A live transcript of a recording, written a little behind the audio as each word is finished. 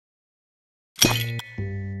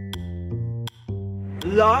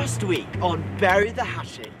Last week on Bury the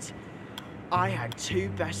Hatchet, I had two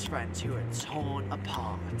best friends who were torn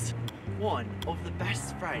apart. One of the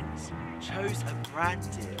best friends chose a brand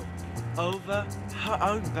deal over her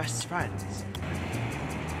own best friends.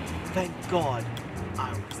 Thank God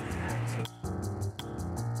I was there.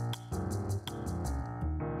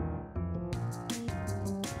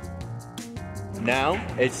 Now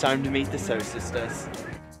it's time to meet the So Sisters.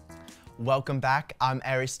 Welcome back, I'm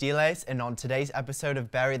Aristiles, and on today's episode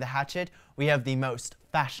of Bury the Hatchet, we have the most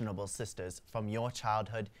fashionable sisters from your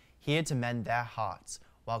childhood here to mend their hearts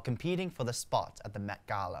while competing for the spot at the Met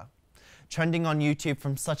Gala. Trending on YouTube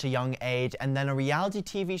from such a young age and then a reality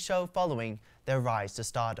TV show following their rise to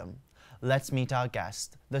stardom. Let's meet our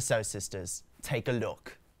guests, the So Sisters. Take a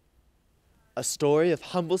look. A story of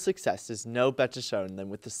humble success is no better shown than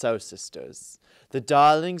with the So Sisters, the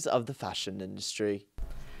darlings of the fashion industry.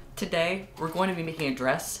 Today, we're going to be making a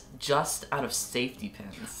dress just out of safety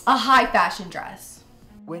pins. A high fashion dress.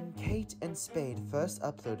 When Kate and Spade first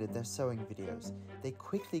uploaded their sewing videos, they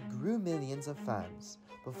quickly grew millions of fans.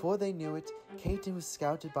 Before they knew it, Kate was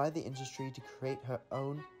scouted by the industry to create her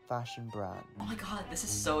own fashion brand. Oh my god, this is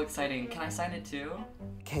so exciting. Can I sign it too?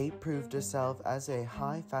 Kate proved herself as a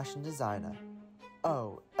high fashion designer.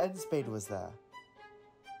 Oh, and Spade was there.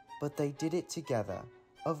 But they did it together.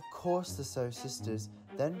 Of course, the So Sisters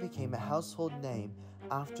then became a household name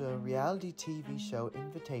after a reality TV show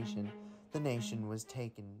invitation. The nation was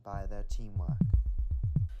taken by their teamwork.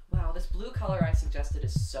 Wow, this blue color I suggested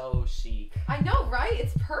is so chic. I know, right?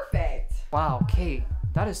 It's perfect. Wow, Kate,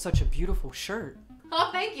 that is such a beautiful shirt. Oh,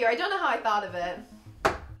 thank you. I don't know how I thought of it.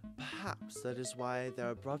 Perhaps that is why their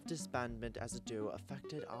abrupt disbandment as a duo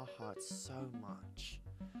affected our hearts so much.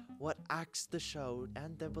 What axed the show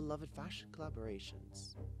and their beloved fashion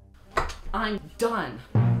collaborations? I'm done.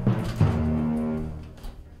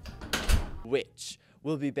 Which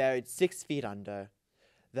will be buried 6 feet under?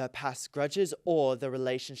 Their past grudges or their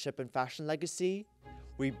relationship and fashion legacy?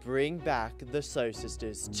 We bring back the So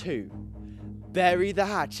Sisters to Bury the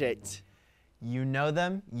Hatchet. You know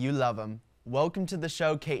them, you love them. Welcome to the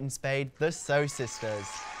show, Kate and Spade, the So Sisters.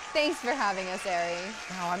 Thanks for having us, Ari.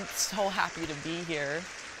 Wow, I'm so happy to be here.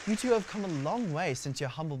 You two have come a long way since your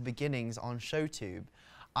humble beginnings on ShowTube.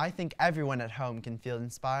 I think everyone at home can feel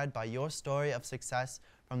inspired by your story of success,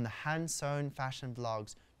 from the hand-sewn fashion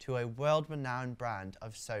vlogs to a world-renowned brand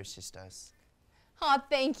of So Sisters. Oh,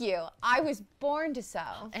 thank you. I was born to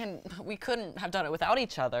sew. And we couldn't have done it without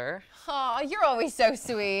each other. Oh, you're always so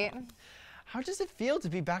sweet. How does it feel to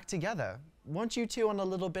be back together? Weren't you two on a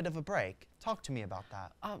little bit of a break? Talk to me about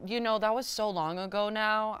that. You know, that was so long ago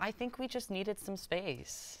now. I think we just needed some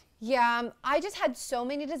space. Yeah, I just had so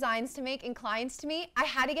many designs to make and clients to meet. I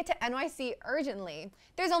had to get to NYC urgently.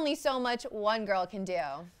 There's only so much one girl can do.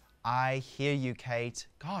 I hear you, Kate.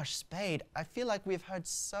 Gosh, Spade, I feel like we've heard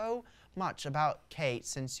so much about Kate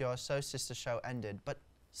since your So Sister show ended, but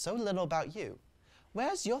so little about you.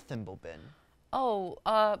 Where's your thimble been? Oh,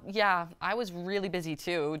 yeah, I was really busy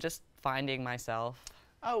too, just finding myself.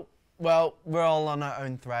 Oh, well, we're all on our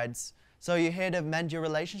own threads. So you're here to mend your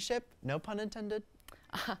relationship? No pun intended?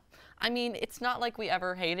 I mean, it's not like we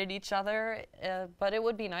ever hated each other, but it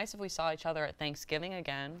would be nice if we saw each other at Thanksgiving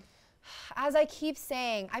again. As I keep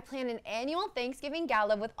saying, I plan an annual Thanksgiving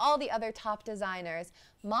gala with all the other top designers.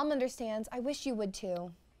 Mom understands. I wish you would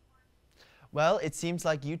too. Well, it seems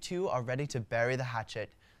like you two are ready to bury the hatchet.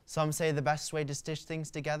 Some say the best way to stitch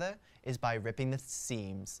things together is by ripping the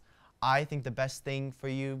seams. I think the best thing for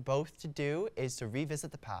you both to do is to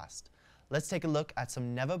revisit the past. Let's take a look at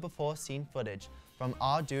some never-before-seen footage from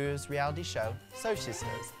our duo's reality show, So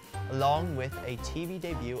Sisters, along with a TV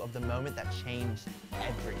debut of the moment that changed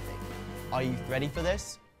everything. Are you ready for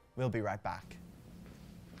this? We'll be right back.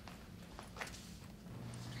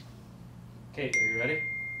 Kate, are you ready?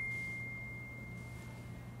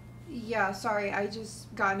 Yeah, sorry, I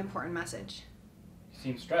just got an important message. You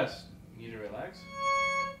seem stressed. You need to relax?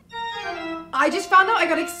 I just found out I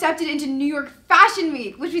got accepted into New York Fashion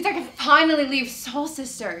Week, which means I can finally leave Soul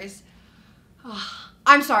Sisters. Oh,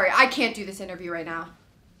 I'm sorry, I can't do this interview right now.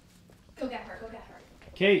 Go get her, go get her.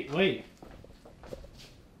 Kate, wait.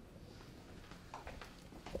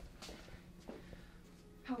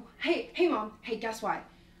 Oh, hey Mom, hey, guess what?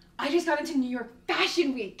 I just got into New York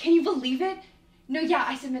Fashion Week. Can you believe it? No, yeah,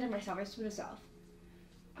 I submitted myself.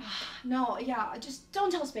 No, yeah, just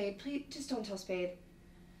don't tell Spade. Please, just don't tell Spade.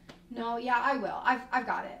 No, yeah, I will. I've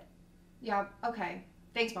got it. Yeah, okay.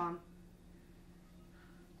 Thanks, Mom.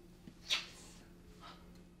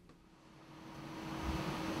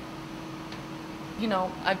 You know,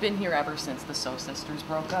 I've been here ever since the So Sisters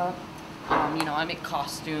broke up. You know, I make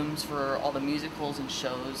costumes for all the musicals and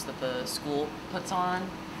shows that the school puts on.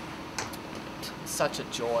 Such a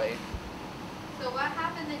joy. So what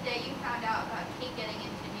happened the day you found out about Kate getting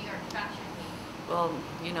into New York Fashion Week? Well,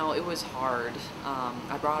 you know, it was hard.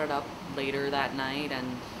 I brought it up later that night,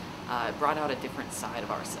 and it brought out a different side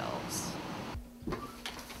of ourselves.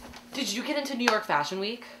 Did you get into New York Fashion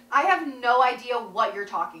Week? I have no idea what you're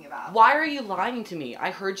talking about. Why are you lying to me?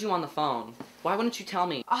 I heard you on the phone. Why wouldn't you tell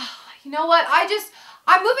me? You know what?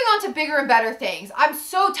 I'm moving on to bigger and better things. I'm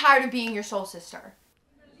so tired of being your soul sister.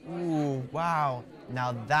 Ooh, wow.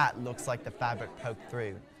 Now that looks like the fabric poked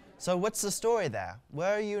through. So what's the story there?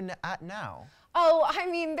 Where are you at now? Oh, I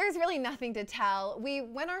mean, there's really nothing to tell. We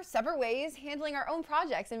went our separate ways, handling our own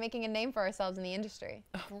projects and making a name for ourselves in the industry.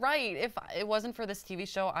 Right. If it wasn't for this TV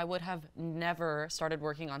show, I would have never started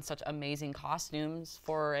working on such amazing costumes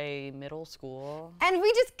for a middle school. And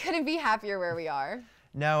we just couldn't be happier where we are.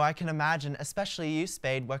 No, I can imagine, especially you,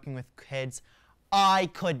 Spade, working with kids. I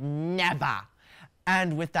could never.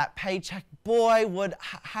 And with that paycheck, boy, would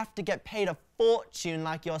have to get paid a fortune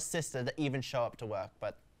like your sister to even show up to work.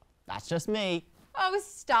 But that's just me. Oh,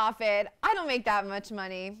 stop it. I don't make that much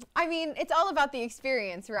money. I mean, it's all about the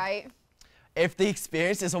experience, right? If the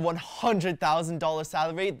experience is a $100,000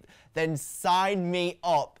 salary, then sign me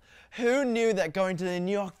up. Who knew that going to the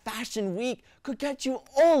New York Fashion Week could get you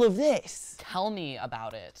all of this? Tell me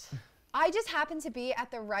about it. I just happened to be at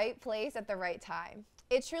the right place at the right time.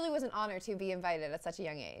 It truly was an honor to be invited at such a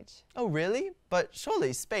young age. Oh, really? But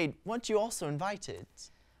surely, Spade, weren't you also invited?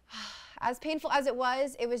 As painful as it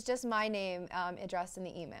was just my name addressed in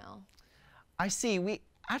the email. I see. We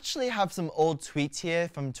actually have some old tweets here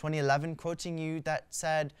from 2011 quoting you that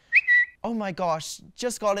said, "Oh my gosh,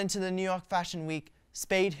 just got into the New York Fashion Week.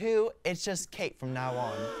 Spade who? It's just Kate from now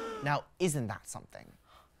on." Now, isn't that something?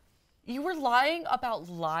 You were lying about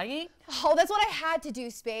lying? Oh, that's what I had to do,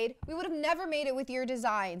 Spade. We would have never made it with your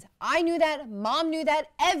designs. I knew that, Mom knew that,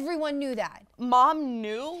 everyone knew that. Mom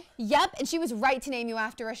knew? Yep, and she was right to name you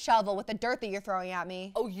after a shovel with the dirt that you're throwing at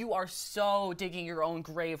me. Oh, you are so digging your own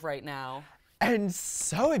grave right now. And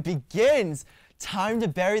so it begins. Time to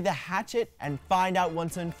bury the hatchet and find out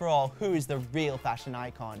once and for all who is the real fashion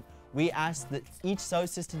icon. We asked each Sew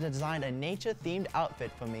Sister to design a nature-themed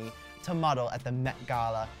outfit for me to model at the Met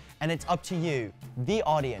Gala. And it's up to you, the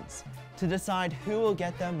audience, to decide who will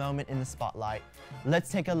get their moment in the spotlight.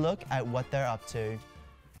 Let's take a look at what they're up to.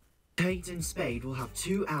 Kate and Spade will have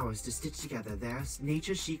 2 hours to stitch together their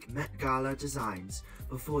nature-chic Met Gala designs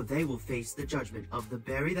before they will face the judgment of the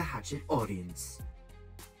Bury the Hatchet audience.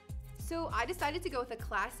 So I decided to go with a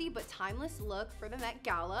classy but timeless look for the Met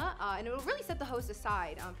Gala, and it will really set the host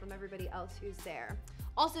aside from everybody else who's there.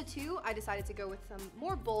 Also, too, I decided to go with some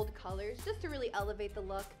more bold colors just to really elevate the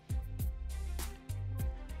look.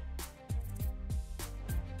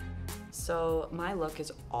 So my look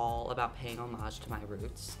is all about paying homage to my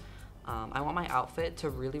roots. I want my outfit to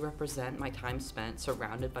really represent my time spent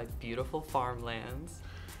surrounded by beautiful farmlands.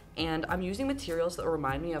 And I'm using materials that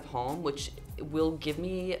remind me of home, which will give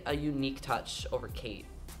me a unique touch over Kate,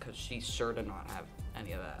 because she's sure to not have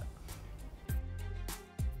any of that.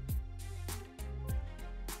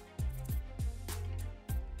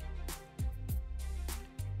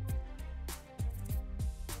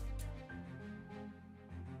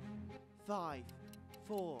 Five,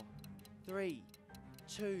 4, 3,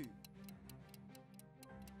 2,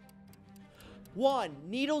 1.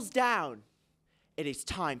 Needles down. It is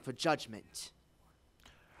time for judgment.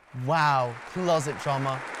 Wow, closet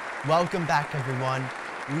drama. Welcome back, everyone.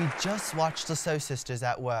 We just watched the Sew Sisters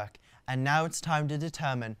at work, and now it's time to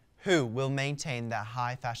determine who will maintain their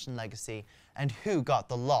high fashion legacy and who got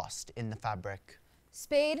the lost in the fabric.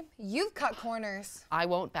 Spade, you've cut corners. I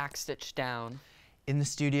won't backstitch down. In the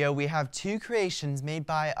studio, we have 2 creations made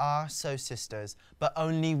by our Sew Sisters, but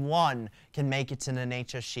only one can make it to the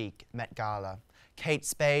Nature Chic Met Gala. Kate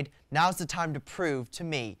Spade, now's the time to prove to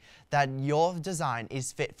me that your design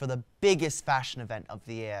is fit for the biggest fashion event of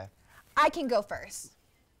the year. I can go first.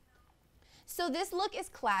 So this look is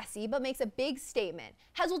classy, but makes a big statement.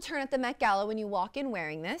 Heads will turn at the Met Gala when you walk in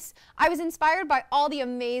wearing this. I was inspired by all the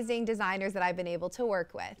amazing designers that I've been able to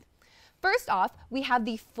work with. First off, we have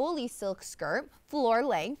the fully silk skirt, floor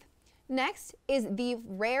length. Next is the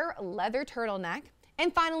rare leather turtleneck.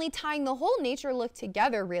 And finally, tying the whole nature look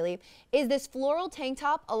together, really, is this floral tank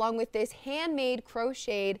top along with this handmade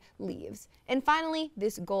crocheted leaves. And finally,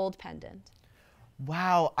 this gold pendant.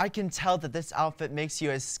 Wow, I can tell that this outfit makes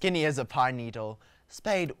you as skinny as a pine needle.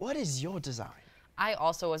 Spade, what is your design? I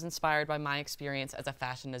also was inspired by my experience as a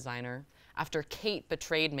fashion designer. After Kate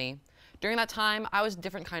betrayed me, During that time, I was a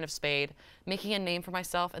different kind of Spade, making a name for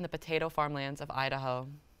myself in the potato farmlands of Idaho.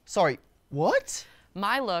 Sorry, what?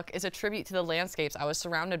 My look is a tribute to the landscapes I was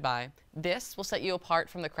surrounded by. This will set you apart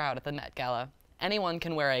from the crowd at the Met Gala. Anyone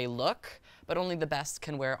can wear a look, but only the best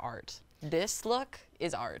can wear art. This look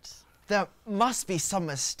is art. There must be some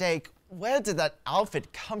mistake. Where did that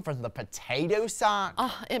outfit come from? The potato sack?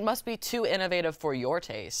 It must be too innovative for your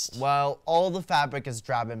taste. Well, all the fabric is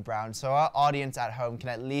drab and brown, so our audience at home can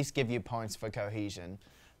at least give you points for cohesion.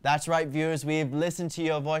 That's right, viewers, we've listened to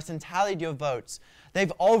your voice and tallied your votes.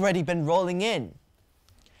 They've already been rolling in.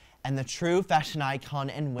 And the true fashion icon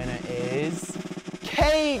and winner is...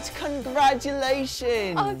 Kate!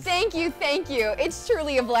 Congratulations! Oh, thank you, thank you. It's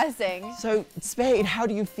truly a blessing. So, Spade, how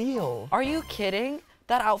do you feel? Are you kidding?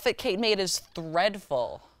 That outfit Kate made is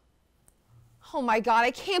threadful. Oh my God,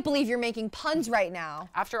 I can't believe you're making puns right now.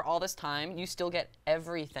 After all this time, you still get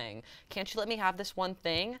everything. Can't you let me have this one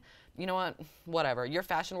thing? You know what? Whatever. Your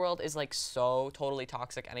fashion world is like so totally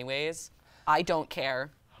toxic anyways. I don't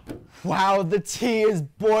care. Wow, the tea is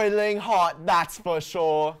boiling hot, that's for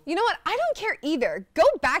sure. You know what? I don't care either. Go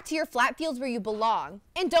back to your flat fields where you belong.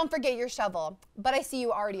 And don't forget your shovel. But I see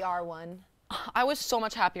you already are one. I was so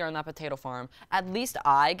much happier on that potato farm. At least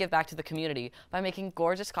I give back to the community by making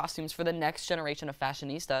gorgeous costumes for the next generation of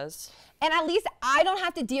fashionistas. And at least I don't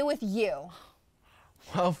have to deal with you.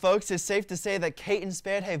 Well, folks, it's safe to say that Kate and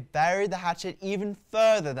Spade have buried the hatchet even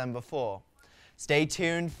further than before. Stay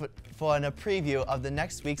tuned for a preview of the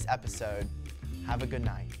next week's episode. Have a good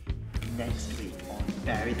night. Next week on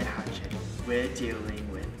Bury the Hatchet, we're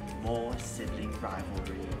dealing with more sibling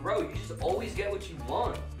rivalry. Bro, you just always get what you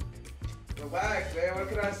want. Relax, man. What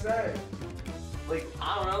can I say? Like,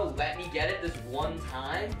 I don't know, let me get it this one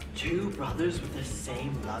time? Two brothers with the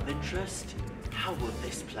same love interest? How will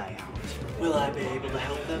this play out? Will I be able to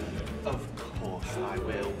help them? Of course I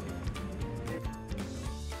will.